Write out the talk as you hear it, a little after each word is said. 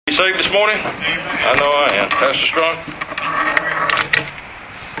saved this morning? I know I am. Pastor Strong?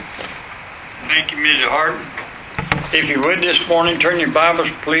 Thank you, Mr. Harden. If you would this morning, turn your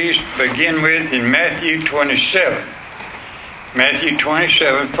Bibles, please, begin with in Matthew 27. Matthew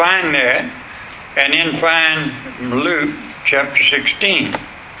 27, find that, and then find Luke chapter 16.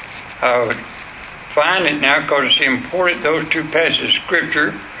 I would find it now because it's important, those two passages of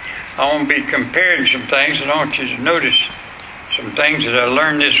Scripture. I want to be comparing some things, and I want you to notice some things that I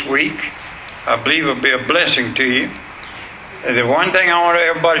learned this week. I believe will be a blessing to you. The one thing I want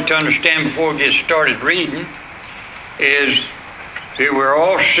everybody to understand before we get started reading is that we're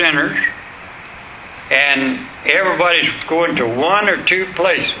all sinners, and everybody's going to one or two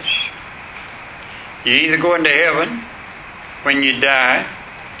places. You're either going to heaven when you die,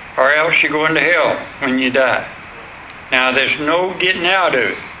 or else you're going to hell when you die. Now, there's no getting out of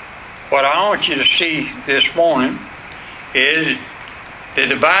it. What I want you to see this morning is that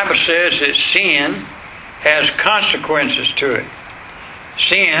the Bible says that sin has consequences to it.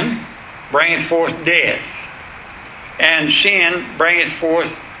 Sin bringeth forth death, and sin bringeth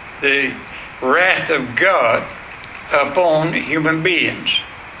forth the wrath of God upon human beings.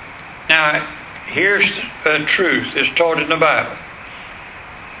 Now, here's the truth that's taught in the Bible.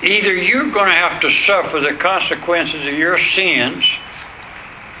 Either you're going to have to suffer the consequences of your sins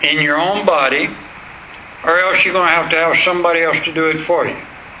in your own body, or else you're going to have somebody else to do it for you.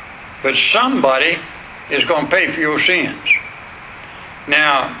 But somebody is going to pay for your sins.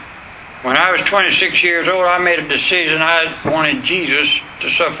 Now, when I was 26 years old, I made a decision I wanted Jesus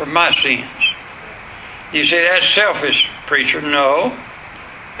to suffer my sins. You say, that's selfish, preacher. No.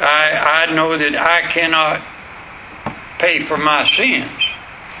 I know that I cannot pay for my sins.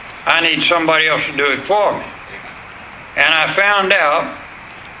 I need somebody else to do it for me. And I found out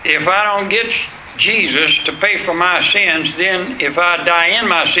if I don't get Jesus to pay for my sins, then if I die in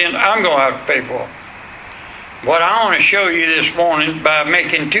my sins, I'm going to have to pay for them. What I want to show you this morning by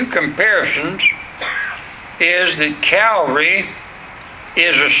making two comparisons is that Calvary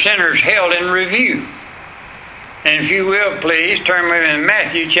is a sinner's hell in review. And if you will, please, turn with me to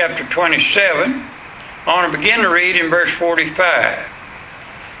Matthew chapter 27. I want to begin to read in verse 45.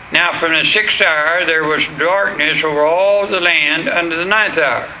 Now from the 6th hour there was darkness over all the land unto the 9th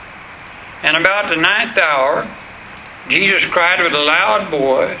hour. And about the 9th hour Jesus cried with a loud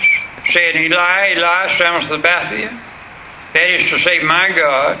voice, saying, Eli, Eli, lama sabachthani? That is to say, my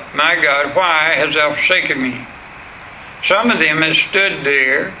God, why hast thou forsaken me? Some of them that stood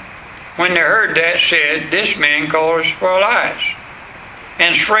there, when they heard that, said, This man calleth for Elias.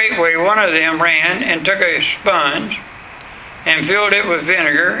 And straightway one of them ran and took a sponge, and filled it with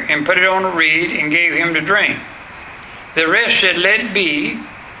vinegar, and put it on a reed, and gave him to drink. The rest said, Let be,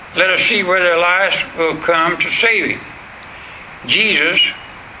 let us see whether Elias will come to save him. Jesus,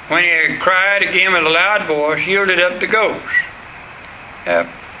 when he had cried again with a loud voice, yielded up the ghost.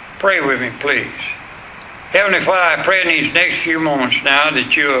 Pray with me, please. Heavenly Father, I pray in these next few moments now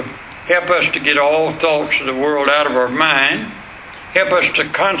that you'll help us to get all thoughts of the world out of our mind. Help us to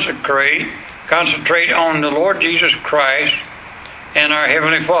concentrate on the Lord Jesus Christ and our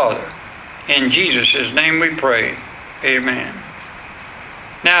Heavenly Father. In Jesus' name we pray. Amen.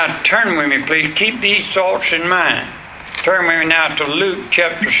 Now turn with me, please. Keep these thoughts in mind. Turn with me now to Luke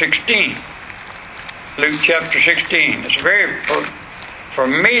chapter 16. Luke chapter 16. It's a very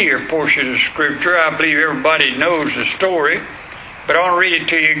familiar portion of Scripture. I believe everybody knows the story. But I'll read it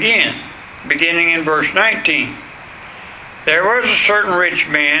to you again, beginning in verse 19. There was a certain rich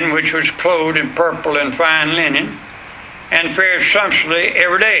man which was clothed in purple and fine linen, and fared sumptuously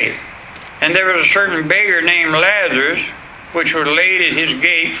every day. And there was a certain beggar named Lazarus, which was laid at his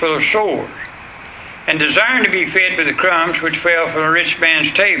gate full of sores, and desiring to be fed with the crumbs which fell from the rich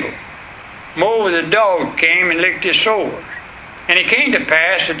man's table. Moreover, the dog came and licked his sores. And it came to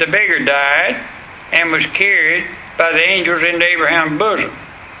pass that the beggar died, and was carried by the angels into Abraham's bosom.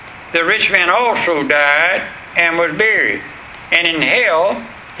 The rich man also died, and was buried. And in hell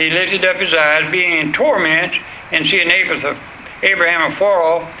he lifted up his eyes, being in torment, and seeing Abraham afar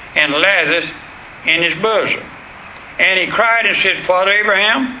off, and Lazarus in his bosom. And he cried and said, Father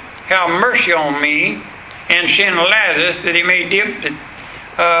Abraham, have mercy on me, and send Lazarus, that he may dip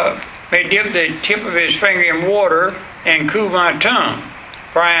the tip of his finger in water, and cool my tongue,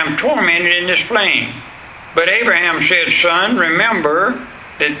 for I am tormented in this flame. But Abraham said, Son, remember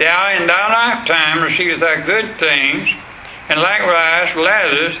that thou in thy lifetime receivest thy good things, and likewise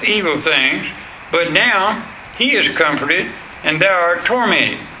Lazarus evil things. But now he is comforted, and thou art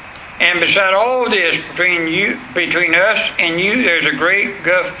tormented. And beside all this, between us and you, there's a great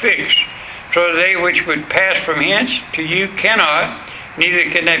gulf fixed, so that they which would pass from hence to you cannot, neither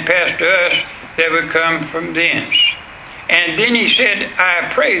can they pass to us that would come from thence. And then he said, I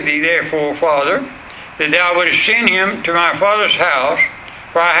pray thee therefore, Father, that thou wouldest send him to my father's house,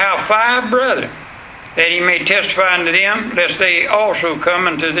 for I have 5 brethren, that he may testify unto them, lest they also come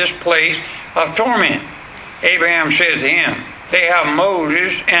unto this place of torment. Abraham said to him, They have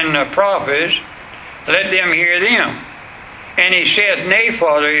Moses and the prophets, let them hear them. And he said, Nay,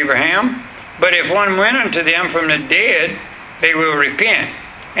 Father Abraham, but if one went unto them from the dead, they will repent.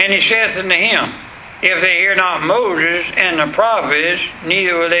 And he saith unto him, If they hear not Moses and the prophets,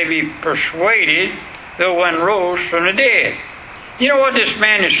 neither will they be persuaded, though one rose from the dead. You know what this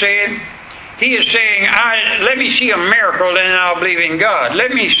man is saying? He is saying, let me see a miracle, then I'll believe in God.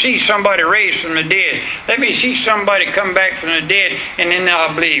 Let me see somebody raised from the dead. Let me see somebody come back from the dead, and then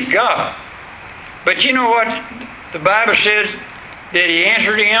I'll believe God. But you know what the Bible says that he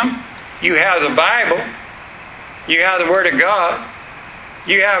answered him? You have the Bible. You have the Word of God.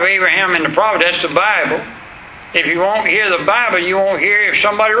 You have Abraham and the prophet. That's the Bible. If you won't hear the Bible, you won't hear if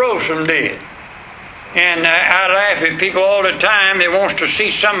somebody rose from the dead. And I laugh at people all the time that wants to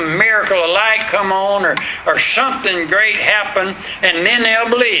see some miracle, a light come on, or something great happen, and then they'll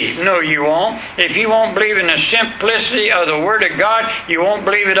believe. No, you won't. If you won't believe in the simplicity of the Word of God, you won't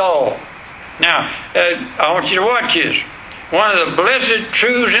believe at all. Now, I want you to watch this. One of the blessed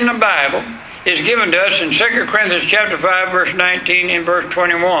truths in the Bible is given to us in 2 Corinthians chapter 5, verse 19 and verse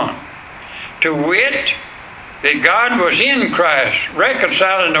 21. To wit, that God was in Christ,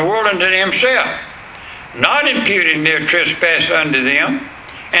 reconciling the world unto himself, not imputing their trespass unto them,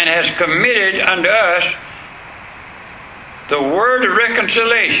 and has committed unto us the word of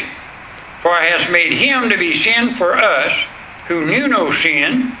reconciliation. For he has made him to be sin for us, who knew no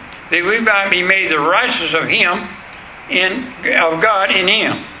sin, that we might be made the righteousness of him, of God in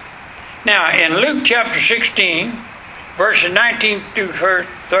him. Now, in Luke chapter 16, verses 19 to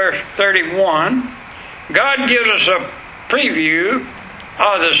 31, God gives us a preview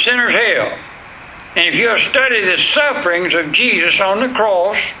of the sinner's hell. And if you'll study the sufferings of Jesus on the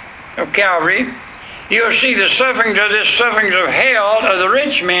cross of Calvary, you'll see the sufferings of hell of the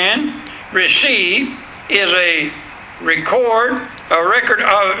rich man received is a record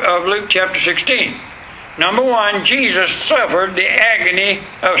of Luke chapter 16. Number 1, Jesus suffered the agony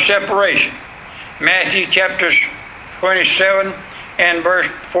of separation. Matthew chapter 27 and verse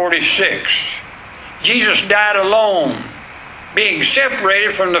 46. Jesus died alone, being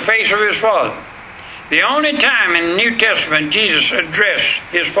separated from the face of his Father. The only time in the New Testament Jesus addressed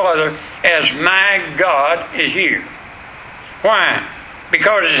his Father as my God is here. Why?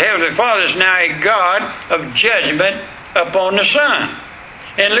 Because his Heavenly Father is now a God of judgment upon the Son.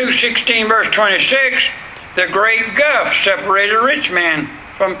 In Luke 16 verse 26, the great gulf separated a rich man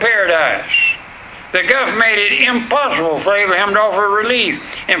from paradise. The gulf made it impossible for Abraham to offer relief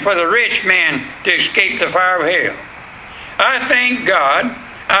and for the rich man to escape the fire of hell. I thank God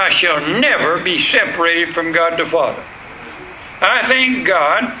I shall never be separated from God the Father. I thank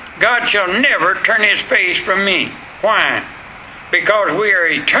God shall never turn his face from me. Why? Because we are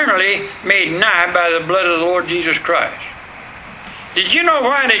eternally made nigh by the blood of the Lord Jesus Christ. Did you know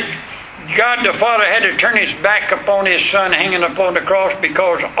why God the Father had to turn his back upon his Son hanging upon the cross?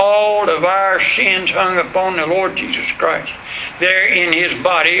 Because all of our sins hung upon the Lord Jesus Christ there in his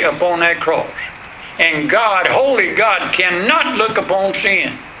body upon that cross. And God, holy God, cannot look upon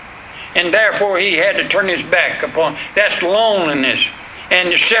sin. And therefore he had to turn his back upon. That's loneliness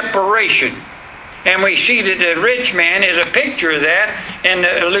and separation. And we see that the rich man is a picture of that in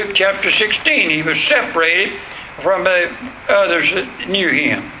Luke chapter 16. He was separated from the others that knew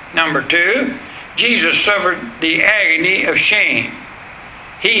him. Number 2, Jesus suffered the agony of shame.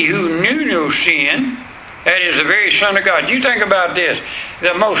 He who knew no sin, that is the very Son of God. You think about this.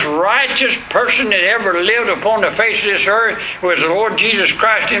 The most righteous person that ever lived upon the face of this earth was the Lord Jesus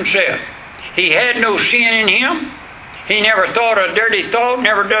Christ himself. He had no sin in him. He never thought a dirty thought,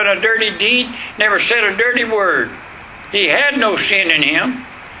 never done a dirty deed, never said a dirty word. He had no sin in him.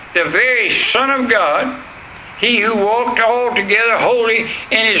 The very Son of God, he who walked altogether holy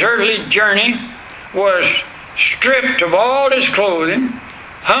in his earthly journey, was stripped of all his clothing,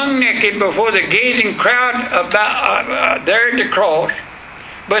 hung naked before the gazing crowd about there at the cross.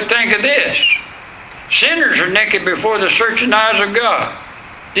 But think of this. Sinners are naked before the searching eyes of God.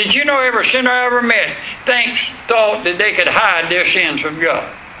 Did you know every sinner I ever met thought that they could hide their sins from God?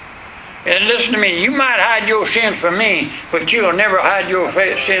 And listen to me, you might hide your sins from me, but you'll never hide your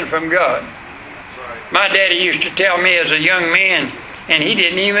sin from God. My daddy used to tell me as a young man, and he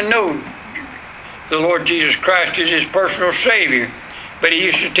didn't even know the Lord Jesus Christ is his personal Savior. But he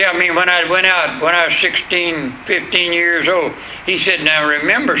used to tell me when I went out, when I was 16, 15 years old, he said, now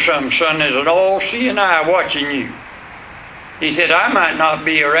remember something, son, there's an all-seeing eye watching you. He said, I might not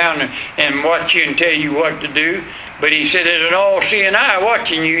be around and watch you and tell you what to do, but he said, there's an all-seeing eye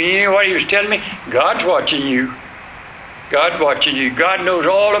watching you. You know what he was telling me? God's watching you. God's watching you. God knows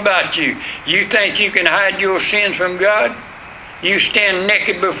all about you. You think you can hide your sins from God? You stand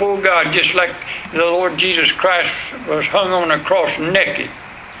naked before God just like the Lord Jesus Christ was hung on a cross naked.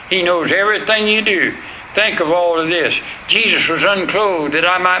 He knows everything you do. Think of all of this. Jesus was unclothed that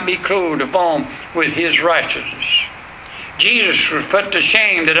I might be clothed upon with His righteousness. Jesus was put to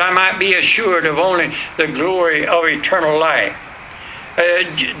shame that I might be assured of only the glory of eternal life.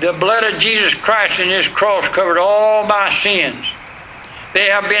 The blood of Jesus Christ and His cross covered all my sins. They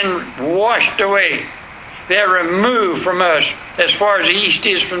have been washed away. They are removed from us as far as the east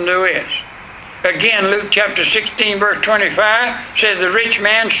is from the west. Again, Luke chapter 16 verse 25 says the rich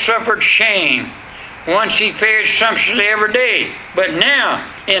man suffered shame. Once he fared sumptuously every day, but now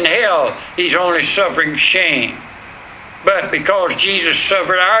in hell he's only suffering shame. But because Jesus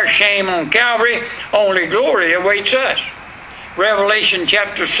suffered our shame on Calvary, only glory awaits us. Revelation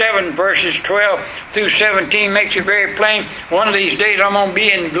chapter 7 verses 12 through 17 makes it very plain. One of these days I'm going to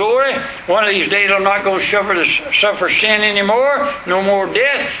be in glory. One of these days I'm not going to suffer sin anymore. No more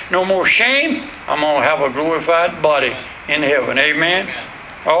death. No more shame. I'm going to have a glorified body in heaven. Amen.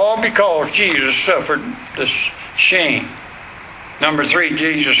 All because Jesus suffered the shame. Number 3,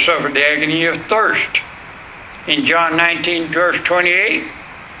 Jesus suffered the agony of thirst. In John 19 verse 28,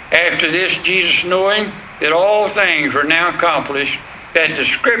 after this, Jesus, knowing that all things were now accomplished, that the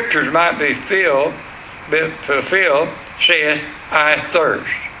Scriptures might be fulfilled, saith, I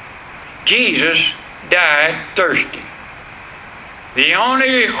thirst. Jesus died thirsty. The only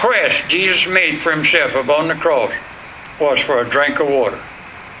request Jesus made for Himself upon the cross was for a drink of water.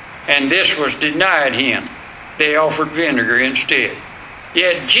 And this was denied Him. They offered vinegar instead.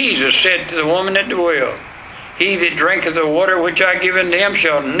 Yet Jesus said to the woman at the well, He that drinketh the water which I give unto him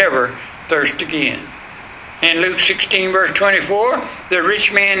shall never thirst again. In Luke 16 verse 24, the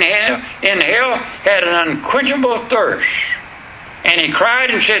rich man in hell had an unquenchable thirst. And he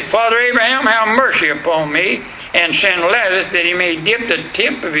cried and said, Father Abraham, have mercy upon me, and send Lazarus that he may dip the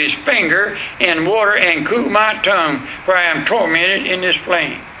tip of his finger in water and cool my tongue, for I am tormented in this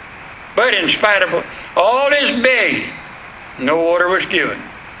flame. But in spite of all his begging, no water was given.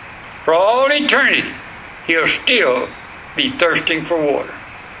 For all eternity, he'll still be thirsting for water.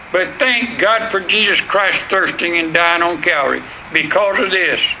 But thank God for Jesus Christ thirsting and dying on Calvary. Because of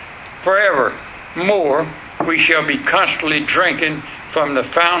this, forever more we shall be constantly drinking from the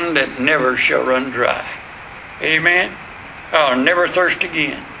fountain that never shall run dry. Amen? I'll never thirst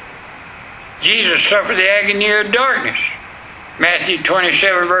again. Jesus suffered the agony of darkness. Matthew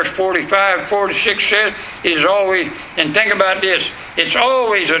 27 verse 45, 46 says, it is always, and think about this, it's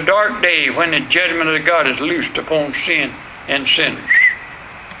always a dark day when the judgment of God is loosed upon sin and sinners.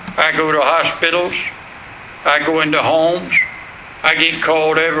 I go to hospitals. I go into homes. I get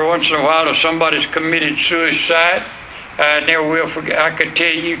called every once in a while if somebody's committed suicide. I never will forget. I could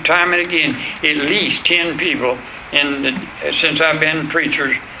tell you time and again, at least 10 people since I've been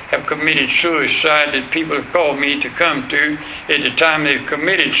preachers have committed suicide that people have called me to come to at the time they've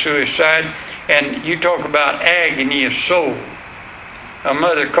committed suicide. And you talk about agony of soul. A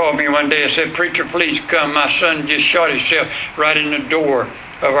mother called me one day and said, Preacher, please come. My son just shot himself right in the door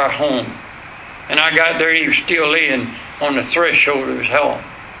of our home. And I got there and he was still laying on the threshold of his home.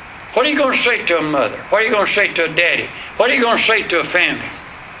 What are you going to say to a mother? What are you going to say to a daddy? What are you going to say to a family?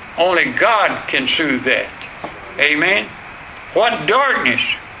 Only God can soothe that. Amen? What darkness.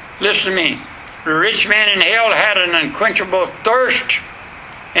 Listen to me. The rich man in hell had an unquenchable thirst.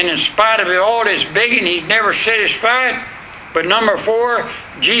 And in spite of all his begging, he's never satisfied. But number 4,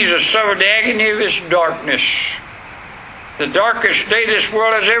 Jesus suffered the agony of his darkness. The darkest day this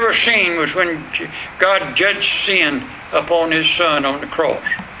world has ever seen was when God judged sin upon His Son on the cross.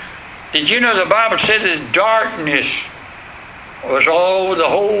 Did you know the Bible says that darkness was all over the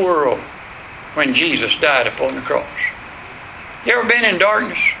whole world when Jesus died upon the cross? You ever been in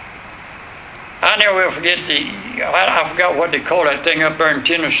darkness? I never will forget I forgot what they call that thing up there in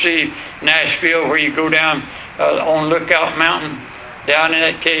Tennessee, Nashville, where you go down on Lookout Mountain, down in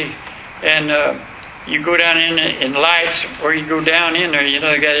that cave, and you go down in lights, where you go down in there, they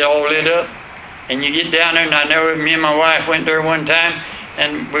got it all lit up, and you get down there, and I know me and my wife went there one time,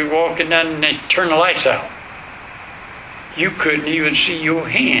 and we were walking down, and they turned the lights out. You couldn't even see your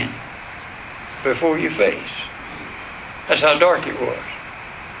hand before your face. That's how dark it was.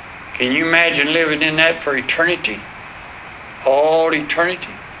 Can you imagine living in that for eternity? all eternity.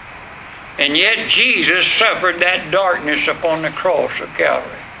 And yet Jesus suffered that darkness upon the cross of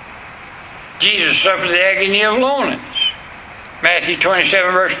Calvary. Jesus suffered the agony of loneliness. Matthew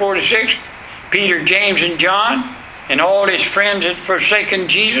 27 verse 46, Peter, James, and John, and all his friends had forsaken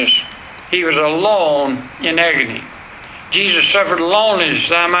Jesus. He was alone in agony. Jesus suffered loneliness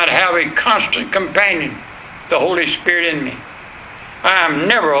that I might have a constant companion, the Holy Spirit in me. I am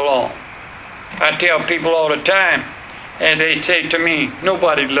never alone. I tell people all the time, and they say to me,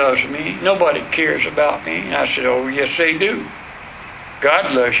 nobody loves me, nobody cares about me. And I said, oh, yes, they do.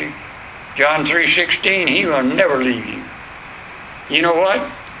 God loves you. John 3:16, He will never leave you. You know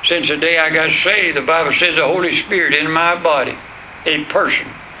what? Since the day I got saved, the Bible says the Holy Spirit in my body, a person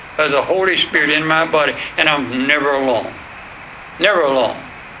of the Holy Spirit in my body, and I'm never alone. Never alone.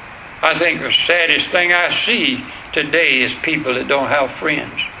 I think the saddest thing I see today is people that don't have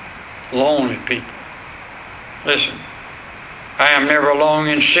friends. Lonely people. Listen, I am never alone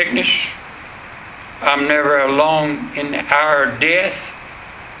in sickness. I'm never alone in the hour of death.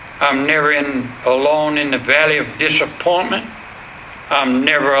 I'm never alone in the valley of disappointment. I'm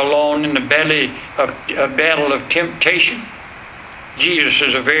never alone in the battle of temptation. Jesus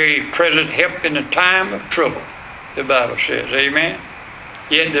is a very present help in the time of trouble, the Bible says. Amen.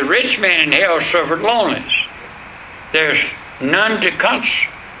 Yet the rich man in hell suffered loneliness. There's none to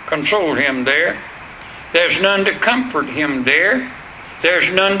console him there. There's none to comfort him there.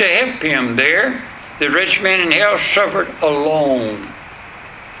 There's none to help him there. The rich man in hell suffered alone.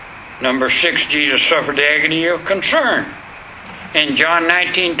 Number 6, Jesus suffered the agony of concern. In John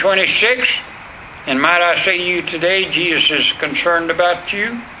 19:26, and might I say to you today, Jesus is concerned about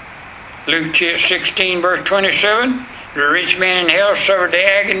you. Luke 16 verse 27, the rich man in hell suffered the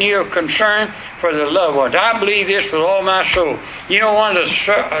agony of concern for the loved ones. I believe this with all my soul. You know one of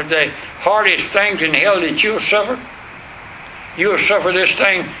the hardest things in hell that you'll suffer? You'll suffer this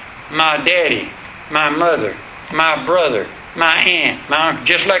thing, my daddy, my mother, my brother, my aunt, my uncle,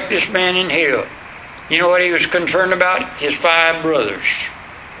 just like this man in hell. You know what he was concerned about? His 5 brothers.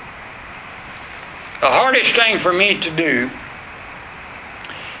 The hardest thing for me to do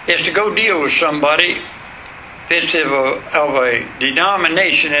is to go deal with somebody that's of a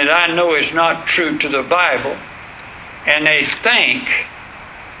denomination that I know is not true to the Bible, and they think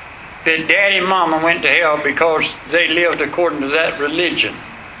that daddy and mama went to hell because they lived according to that religion.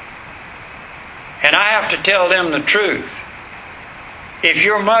 And I have to tell them the truth. If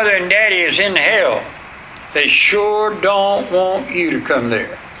your mother and daddy is in hell, they sure don't want you to come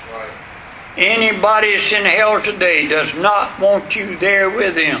there. Right. Anybody that's in hell today does not want you there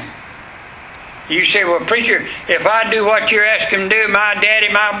with them. You say, well, preacher, if I do what you're asking to do, my daddy,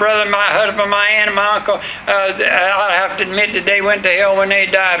 my brother, my husband, my aunt, and my uncle, I'll have to admit that they went to hell when they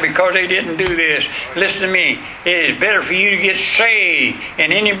died because they didn't do this. Listen to me. It is better for you to get saved.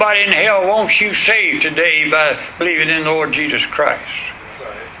 And anybody in hell wants you saved today by believing in the Lord Jesus Christ.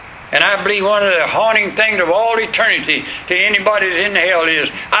 And I believe one of the haunting things of all eternity to anybody that's in hell is,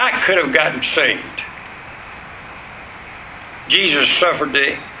 I could have gotten saved. Jesus suffered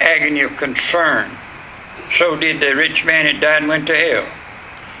the agony of concern. So did the rich man that died and went to hell.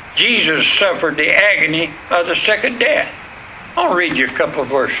 Jesus suffered the agony of the second death. I'll read you a couple of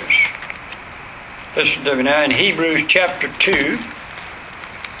verses. Listen to me now. In Hebrews chapter 2,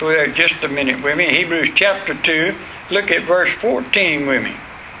 well, just a minute with me. Hebrews chapter 2, look at verse 14 with me.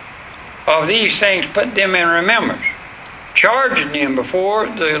 Of these things put them in remembrance, charging them before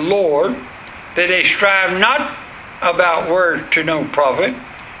the Lord that they strive not about words to no profit,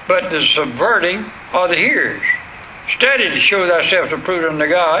 but the subverting of the hearers. Study to show thyself approved unto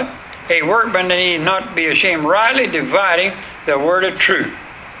God, a workman that need not be ashamed, rightly dividing the word of truth.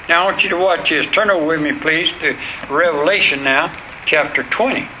 Now I want you to watch this. Turn over with me, please, to Revelation now, chapter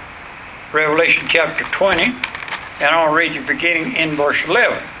 20. Revelation chapter 20, and I'll read you beginning in verse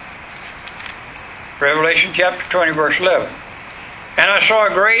 11. Revelation chapter 20, verse 11. And I saw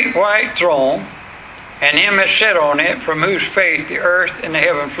a great white throne, and him that sat on it, from whose face the earth and the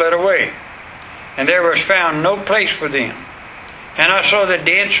heaven fled away. And there was found no place for them. And I saw the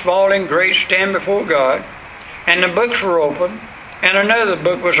dead, small and great, stand before God, and the books were opened, and another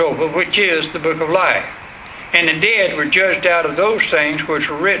book was opened, which is the book of life. And the dead were judged out of those things which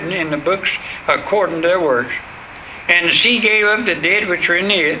were written in the books according to their works. And the sea gave up the dead which were in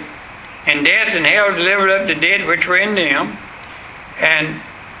it, and death and hell delivered up the dead which were in them, and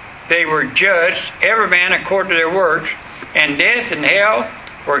they were judged, every man according to their works, and death and hell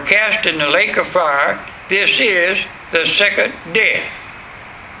were cast in the lake of fire. This is the second death.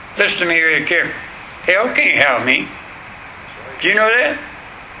 Listen to me very carefully. Hell can't have me. Do you know that?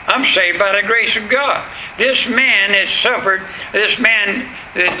 I'm saved by the grace of God. This man that suffered, this man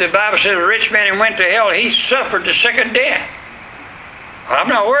that the Bible says a rich man and went to hell, he suffered the second death. I'm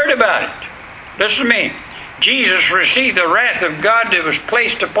not worried about it. Listen to me. Jesus received the wrath of God that was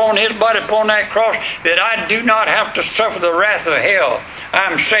placed upon his body upon that cross, that I do not have to suffer the wrath of hell.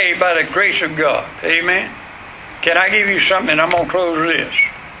 I'm saved by the grace of God. Amen. Can I give you something? I'm going to close with this.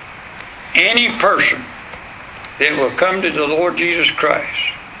 Any person that will come to the Lord Jesus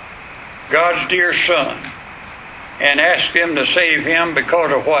Christ, God's dear Son, and ask Him to save him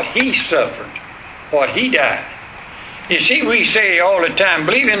because of what He suffered, what He died. You see, we say all the time,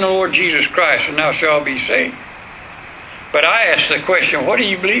 believe in the Lord Jesus Christ and thou shalt be saved. But I ask the question, what do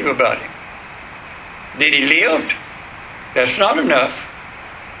you believe about Him? Did He live? That's not enough.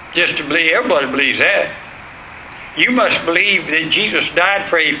 Just to believe, everybody believes that. You must believe that Jesus died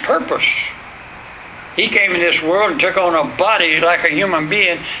for a purpose. He came in this world and took on a body like a human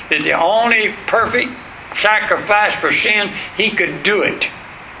being, that the only perfect sacrifice for sin, He could do it.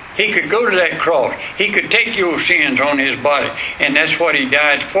 He could go to that cross. He could take your sins on His body. And that's what He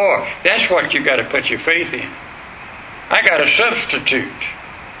died for. That's what you've got to put your faith in. I got a substitute.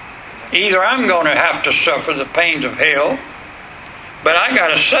 Either I'm going to have to suffer the pains of hell, but I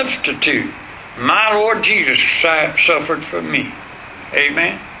got a substitute. My Lord Jesus suffered for me.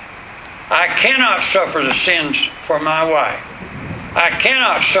 Amen. I cannot suffer the sins for my wife. I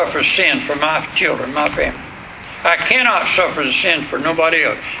cannot suffer sin for my children, my family. I cannot suffer the sin for nobody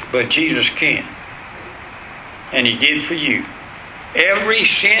else, but Jesus can. And He did for you. Every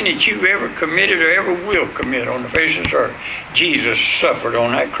sin that you've ever committed or ever will commit on the face of this earth, Jesus suffered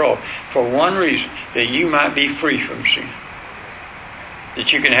on that cross for one reason, that you might be free from sin,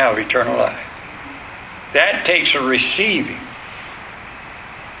 that you can have eternal life. That takes a receiving.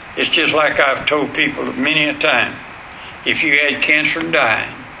 It's just like I've told people many a time, if you had cancer and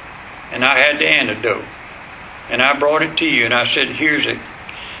dying, and I had the antidote, and I brought it to you, and I said, here's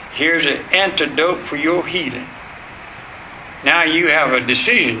an antidote for your healing. Now you have a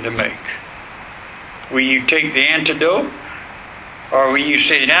decision to make. Will you take the antidote, or will you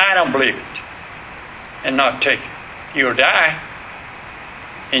say, no, I don't believe it, and not take it? You'll die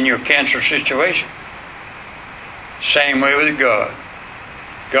in your cancer situation. Same way with God.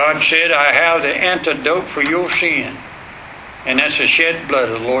 God said, I have the antidote for your sin, and that's the shed blood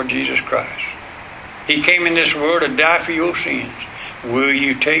of the Lord Jesus Christ. He came in this world to die for your sins. Will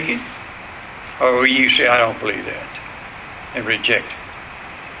you take it? Or will you say, I don't believe that, and reject it?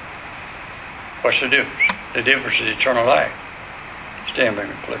 What's the difference? The difference is eternal life. Stand by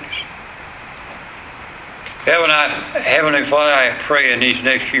me, please. Heavenly Father, I pray in these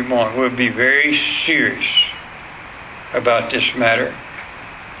next few moments we'll be very serious about this matter.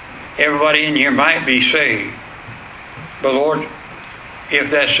 Everybody in here might be saved. But Lord,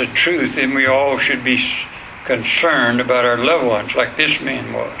 if that's the truth, then we all should be concerned about our loved ones like this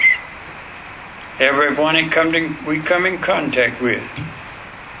man was. Everyone we come in contact with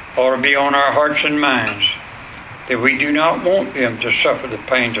ought to be on our hearts and minds that we do not want them to suffer the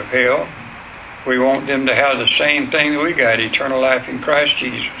pains of hell. We want them to have the same thing that we got, eternal life in Christ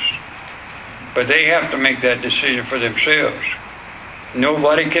Jesus. But they have to make that decision for themselves.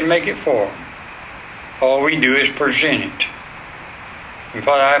 Nobody can make it for them. All we do is present it. And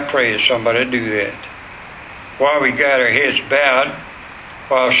Father, I pray that somebody do that. While we got our heads bowed,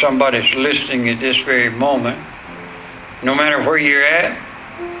 while somebody's listening at this very moment, no matter where you're at,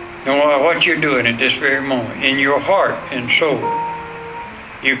 no matter what you're doing at this very moment, in your heart and soul,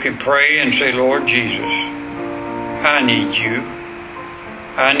 you can pray and say, Lord Jesus, I need you.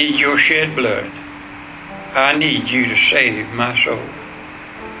 I need your shed blood. I need you to save my soul.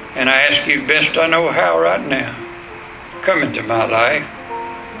 And I ask you best I know how right now, come into my life,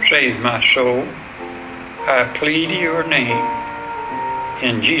 save my soul. I plead your name.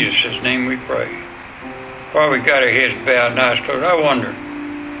 In Jesus' name we pray. While we got our heads bowed and eyes closed, I wonder,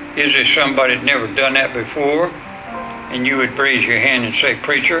 is there somebody that never done that before? And you would raise your hand and say,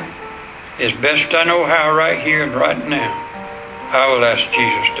 Preacher, as best I know how right here and right now, I will ask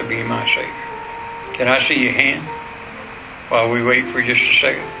Jesus to be my Savior. Can I see your hand while we wait for just a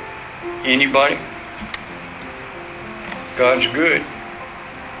second? Anybody? God's good.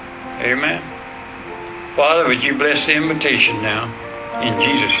 Amen. Father, would you bless the invitation now? In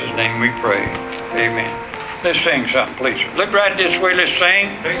Jesus' name we pray. Amen. Let's sing something, please. Look right this way. Let's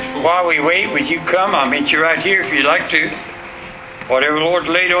sing. While we wait, would you come? I'll meet you right here if you'd like to. Whatever the Lord's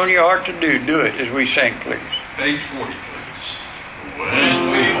laid on your heart to do, do it as we sing, please. Page 40.